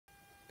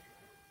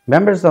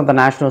Members of the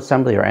National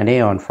Assembly or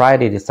NA on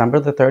Friday, December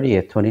the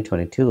 30th,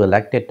 2022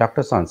 elected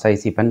Dr. Sonexay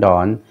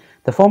Siphandone,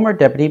 the former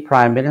Deputy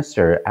Prime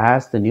Minister,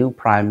 as the new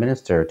Prime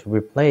Minister to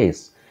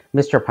replace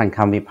Mr.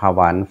 Phantkham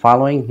Viphawan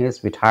following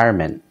his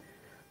retirement.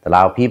 The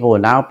Lao people will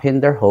now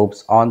pin their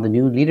hopes on the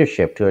new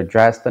leadership to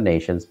address the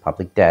nation's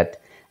public debt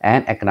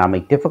and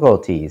economic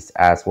difficulties,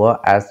 as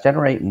well as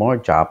generate more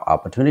job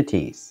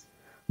opportunities.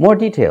 More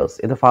details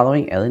in the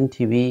following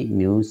LNTV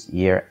News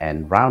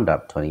Year-End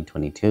Roundup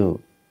 2022.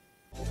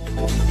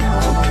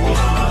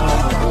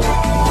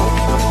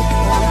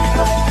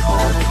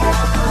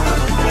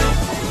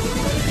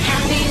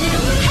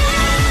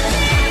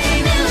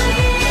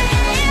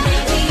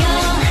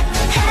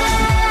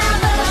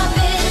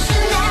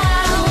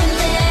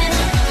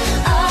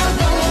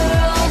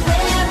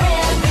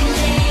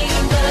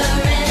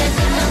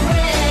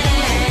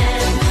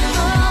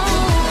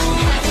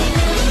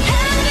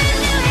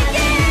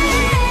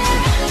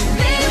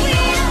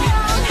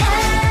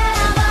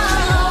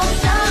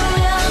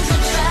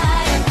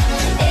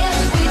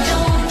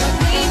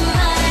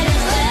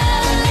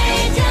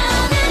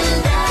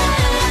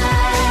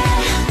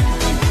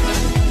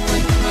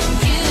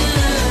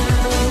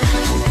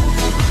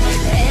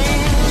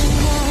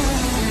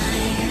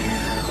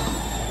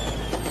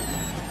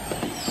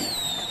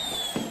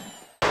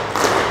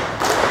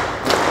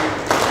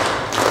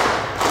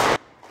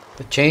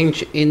 The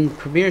change in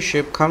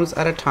premiership comes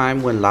at a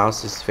time when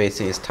Laos is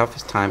facing its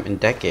toughest time in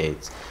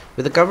decades,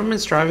 with the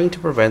government striving to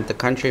prevent the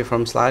country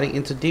from sliding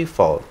into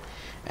default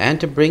and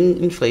to bring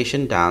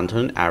inflation down to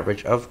an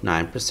average of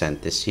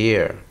 9% this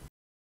year.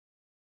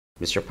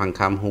 Mr.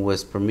 Phantkham, who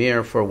was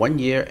premier for 1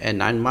 year and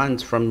 9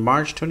 months from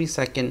March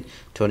 22,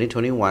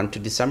 2021 to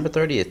December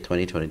 30,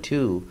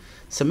 2022,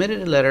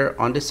 submitted a letter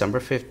on December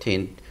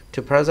 15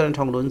 to President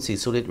Thongloun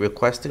Sisulit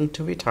requesting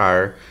to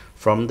retire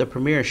from the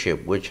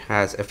premiership, which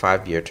has a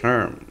 5-year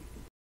term.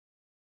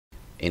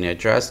 In an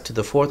address to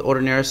the 4th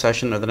Ordinary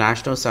Session of the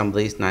National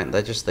Assembly's 9th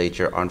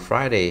Legislature on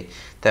Friday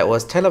that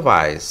was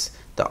televised,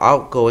 the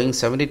outgoing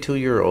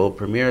 72-year-old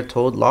premier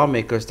told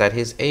lawmakers that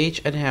his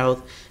age and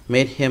health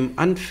made him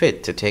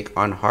unfit to take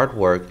on hard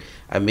work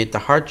amid the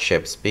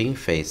hardships being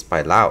faced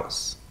by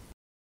Laos.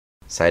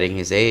 Citing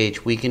his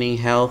age, weakening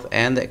health,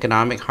 and the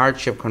economic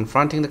hardship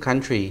confronting the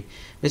country,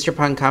 Mr.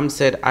 Phantkham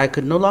said, "I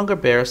could no longer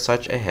bear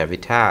such a heavy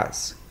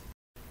task."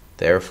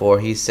 Therefore,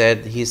 he said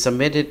he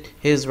submitted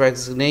his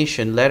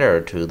resignation letter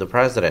to the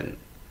president.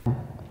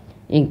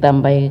 อิงตาม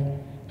ใบ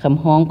ค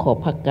ำร้องขอ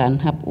พักการ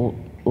รับ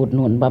อุดห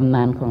นุนบำน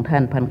าญของท่า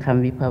นพันค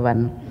ำวิภาวัน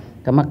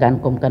กรรมการ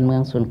กรมการเมือ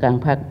งศูนย์กลาง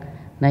พรรค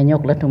นาย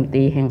กรัฐมนต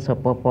รีแห่งส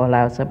ปป.ล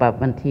าวฉบับ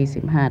วันที่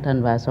 15 ธัน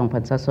วาคม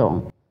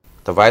 2022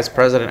 The Vice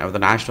President of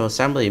the National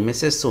Assembly,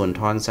 Mrs.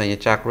 Suanthorn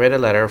Sanyachak, read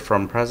a letter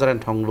from President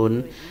Thongloun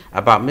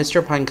about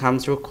Mr.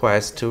 Phankham's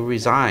request to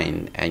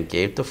resign and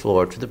gave the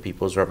floor to the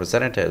people's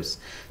representatives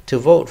to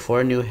vote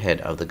for a new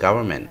head of the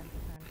government.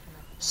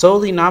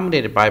 Solely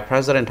nominated by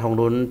President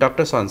Thongloun,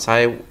 Dr.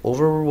 Sonexay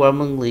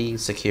overwhelmingly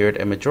secured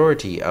a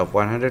majority of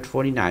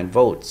 149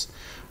 votes,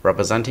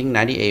 representing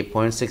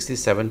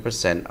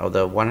 98.67% of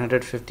the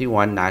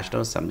 151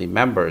 National Assembly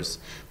members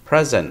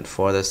present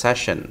for the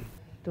session.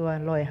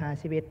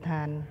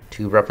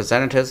 2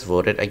 representatives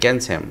voted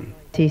against him.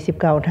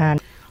 49 ท่าน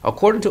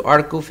According to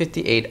Article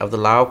 58 of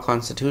the Lao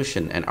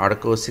Constitution and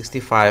Article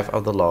 65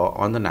 of the Law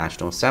on the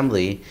National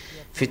Assembly,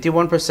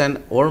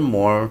 51% or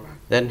more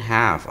than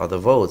half of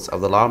the votes of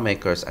the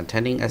lawmakers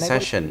attending a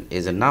session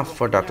is enough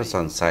for Dr.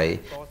 Sonexay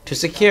to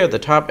secure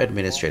the top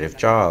administrative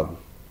job.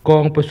 กอ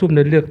งประชุมใน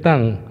เลือกตั้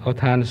งเอา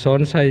ทาน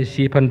Sonexay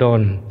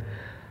Siphandone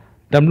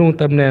ดำรง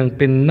ตำแหน่งเ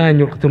ป็นนา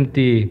ยกรัฐมนต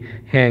รี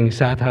แห่ง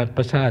สาธารณรัฐป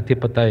ระชาธิ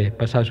ปไตย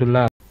ประชาชนล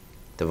าว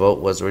The vote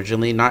was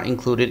originally not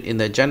included in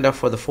the agenda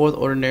for the 4th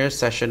Ordinary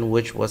Session,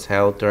 which was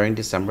held during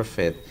December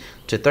 5th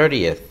to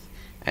 30th,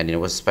 and it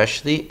was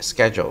specially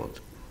scheduled.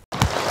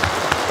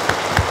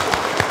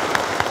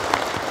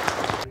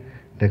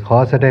 แต่ขอ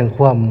แสดงค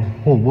วาม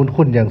หูบุญ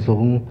คุณอย่างสู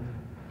ง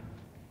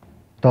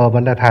ต่อบร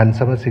รดาท่านส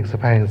มาชิกส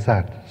ภาแห่งชา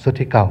ติสุด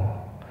ที่เก่า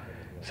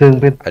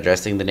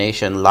Addressing the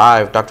nation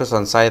live, Dr.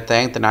 Sonexay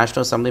thanked the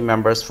National Assembly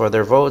members for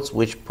their votes,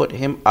 which put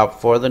him up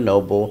for the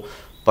noble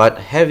but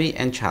heavy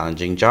and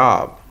challenging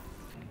job.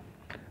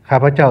 ข้า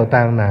พเจ้า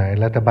ต่างหน่าย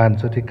รัฐบาล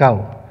สุดที่เก่า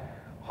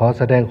ขอแ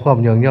สดงความ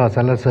ยอส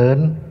รรเสริญ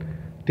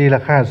ที่ร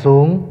าคาสู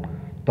ง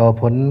ต่อ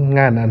ผลง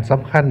านอันส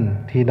ำคัญ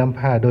ที่นำ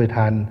พาโดย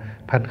ท่าน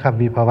พันค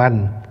ำวิภาวัน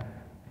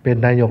เป็น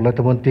นายกรั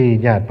ฐมนตรี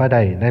ญาติมาไ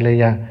ด้ในระ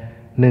ยะ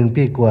1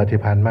 ปีกว่าที่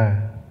ผ่านมา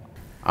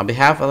On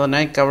behalf of the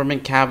 9th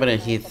Government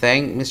Cabinet, he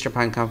thanked Mr.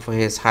 Phantkham for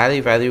his highly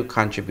valued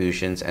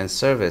contributions and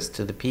service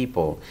to the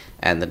people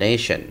and the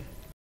nation.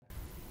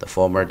 The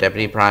former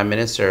Deputy Prime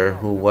Minister,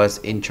 who was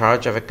in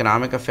charge of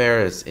economic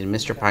affairs in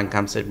Mr.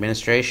 Phankham's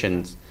administration,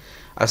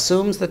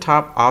 assumes the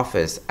top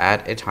office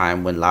at a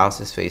time when Laos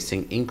is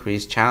facing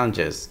increased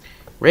challenges,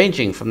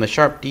 ranging from the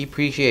sharp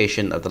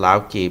depreciation of the Lao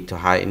Kip to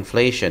high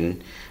inflation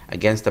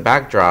against the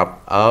backdrop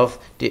of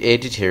a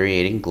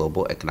deteriorating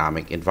global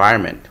economic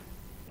environment.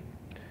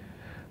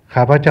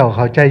 ข้าพเจ้าเ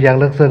ข้าใจอย่าง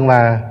ลึกซึ้งว่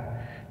า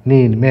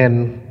นี่แม่น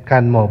กา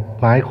รมอบ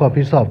หมายความ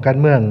ผิดชอบการ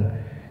เมือง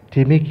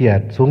ที่มีเกียร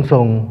ติสูง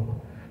ส่ง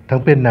ทั้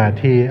งเป็นหน้า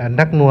ที่อันห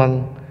นักหน่วง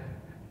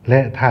และ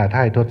ท้าท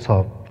ายทดสอ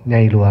บให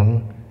ญ่หลวง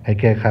ให้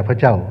แก่ข้าพ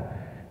เจ้า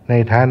ใน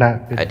ฐานะ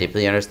I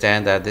deeply understand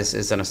that this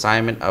is an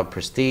assignment of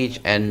prestige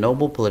and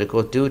noble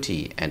political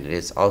duty, and it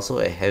is also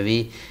a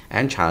heavy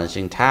and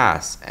challenging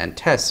task and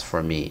test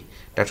for me,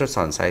 Dr.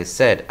 Sonexay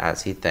said as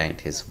he thanked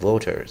his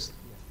voters.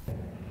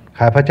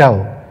 ข้าพเจ้า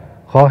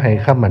ขอให้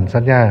คำมั่นสั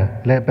ญญา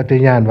และปฏิ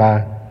ญาณว่า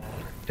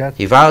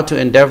He vowed to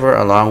endeavor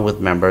along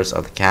with members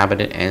of the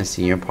cabinet and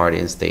senior party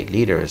and state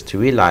leaders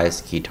to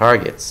realize key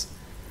targets.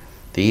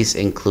 These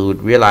include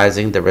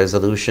realizing the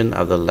resolution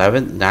of the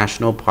 11th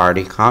National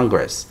Party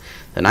Congress,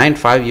 the 9th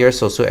Five-Year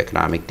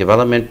Socio-Economic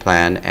Development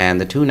Plan,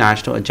 and the 2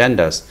 national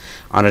agendas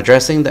on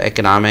addressing the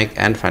economic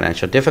and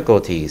financial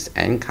difficulties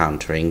and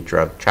countering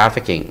drug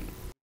trafficking.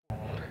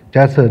 จ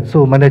ะเสริฐ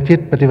สู่มนจิต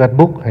ปฏิบัติ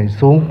บุกให้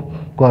สูง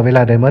กว่าเวล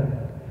าใดหมด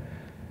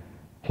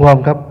ร่วม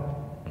กับ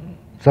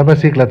สมา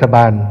ชิกรัฐบ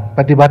าลป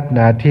ฏิบัติห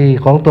น้าที่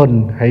ของตน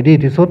ให้ดี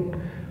ที่สุด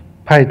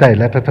ภายใต้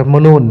รัฐธรรม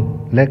นูญ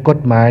และกฎ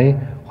หมาย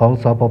ของ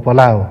สปป.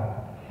ลาว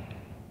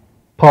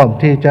พร้อม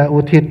ที่จะอุ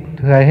ทิศ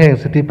ให้แห่ง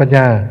สติปัญญ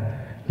า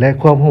และ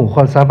ความรู้คว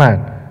ามสามารถ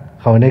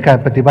เข้าในการ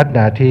ปฏิบัติห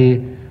น้าที่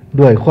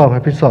ด้วยความรั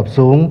บผิดชอบ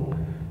สูง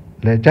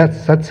และจะ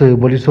สัตย์ซื่อ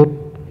บริสุทธิ์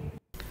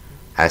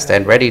I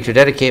stand ready to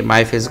dedicate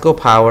my physical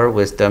power,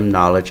 wisdom,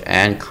 knowledge,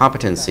 and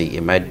competency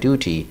in my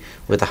duty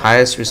with the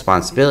highest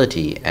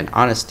responsibility and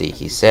honesty,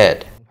 he said.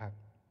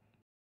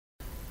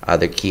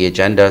 Other key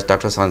agendas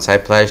Dr. Sonexay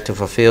pledged to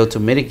fulfill to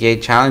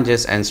mitigate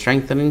challenges and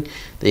strengthening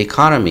the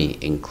economy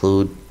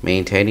include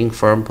maintaining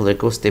firm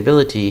political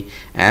stability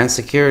and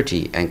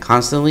security and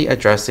constantly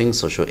addressing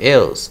social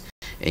ills,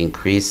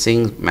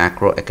 increasing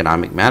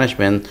macroeconomic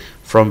management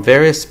from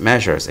various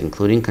measures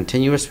including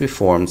continuous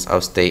reforms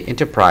of state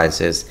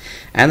enterprises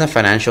and the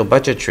financial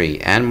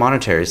budgetary and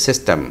monetary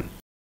system,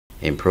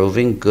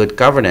 improving good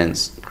governance,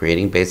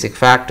 creating basic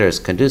factors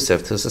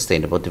conducive to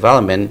sustainable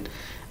development,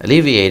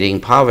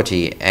 alleviating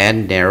poverty,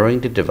 and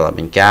narrowing the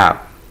development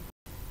gap.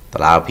 The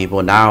Lao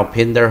people now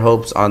pin their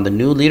hopes on the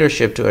new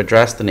leadership to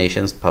address the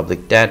nation's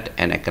public debt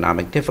and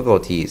economic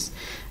difficulties,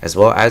 as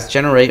well as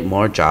generate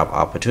more job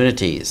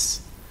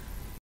opportunities.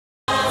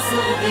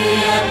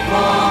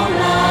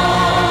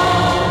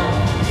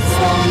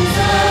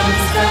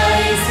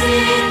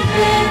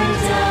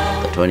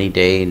 The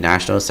 20-day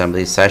National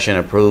Assembly session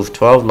approved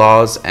 12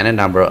 laws and a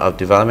number of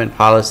development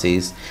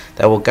policies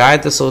that will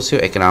guide the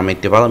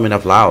socio-economic development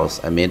of Laos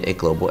amid a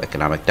global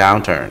economic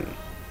downturn.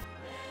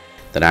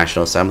 The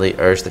National Assembly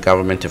urged the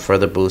government to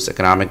further boost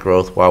economic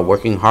growth while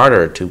working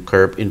harder to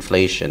curb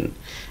inflation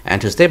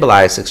and to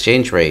stabilize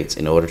exchange rates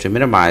in order to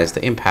minimize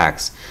the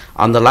impacts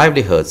on the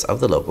livelihoods of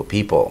the local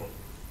people.